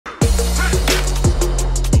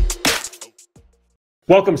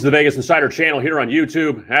Welcome to the Vegas Insider channel here on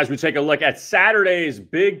YouTube as we take a look at Saturday's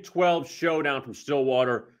Big 12 showdown from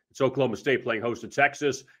Stillwater. It's Oklahoma State playing host to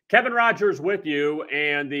Texas. Kevin Rogers with you,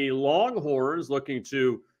 and the Longhorns looking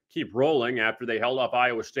to keep rolling after they held off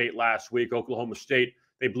Iowa State last week. Oklahoma State,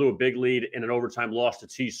 they blew a big lead in an overtime loss to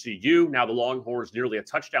TCU. Now the Longhorns nearly a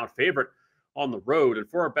touchdown favorite on the road. And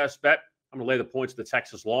for our best bet, I'm going to lay the points to the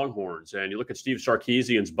Texas Longhorns. And you look at Steve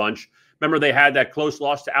Sarkisian's bunch. Remember, they had that close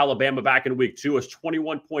loss to Alabama back in week 2 as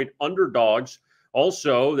 21-point underdogs.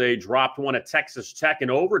 Also, they dropped one at Texas Tech in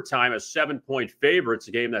overtime as 7-point favorites,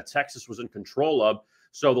 a game that Texas was in control of.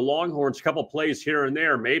 So the Longhorns, a couple plays here and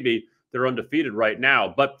there, maybe they're undefeated right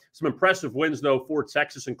now. But some impressive wins, though, for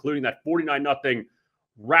Texas, including that 49-0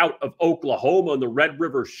 rout of Oklahoma in the Red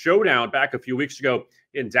River Showdown back a few weeks ago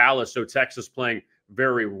in Dallas. So Texas playing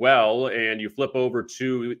very well. And you flip over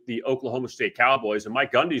to the Oklahoma State Cowboys and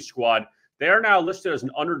Mike Gundy's squad. They are now listed as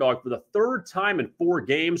an underdog for the third time in 4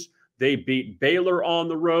 games. They beat Baylor on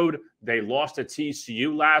the road. They lost to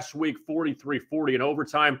TCU last week, 43-40 in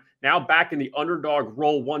overtime. Now back in the underdog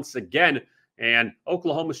role once again. And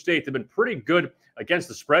Oklahoma State, they've been pretty good against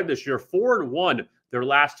the spread this year, 4-1 their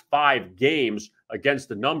last 5 games against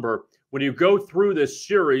the number. When you go through this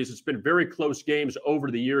series, it's been very close games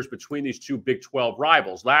over the years between these two Big 12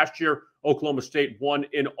 rivals. Last year, Oklahoma State won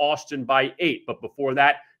in Austin by 8. But before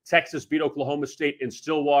that, Texas beat Oklahoma State in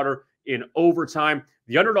Stillwater in overtime.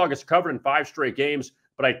 The underdog is covered in 5 straight games.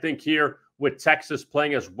 But I think here, with Texas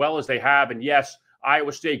playing as well as they have, and yes,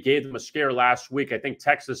 Iowa State gave them a scare last week, I think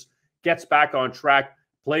Texas gets back on track,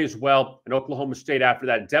 plays well, and Oklahoma State, after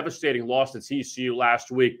that devastating loss to TCU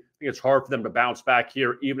last week, I think it's hard for them to bounce back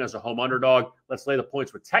here, even as a home underdog. Let's lay the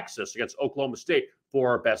points with Texas against Oklahoma State for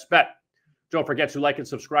our best bet. Don't forget to like and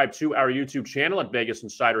subscribe to our YouTube channel at Vegas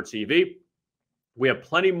Insider TV. We have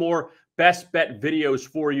plenty more best bet videos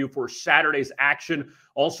for you for Saturday's action.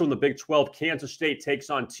 Also in the Big 12, Kansas State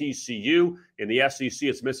takes on TCU. In the SEC,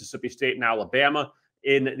 it's Mississippi State and Alabama.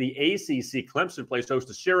 In the ACC, Clemson plays host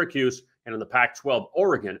to Syracuse. And in the Pac-12,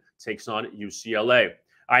 Oregon takes on UCLA.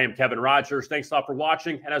 I am Kevin Rogers. Thanks a lot for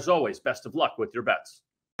watching. And as always, best of luck with your bets.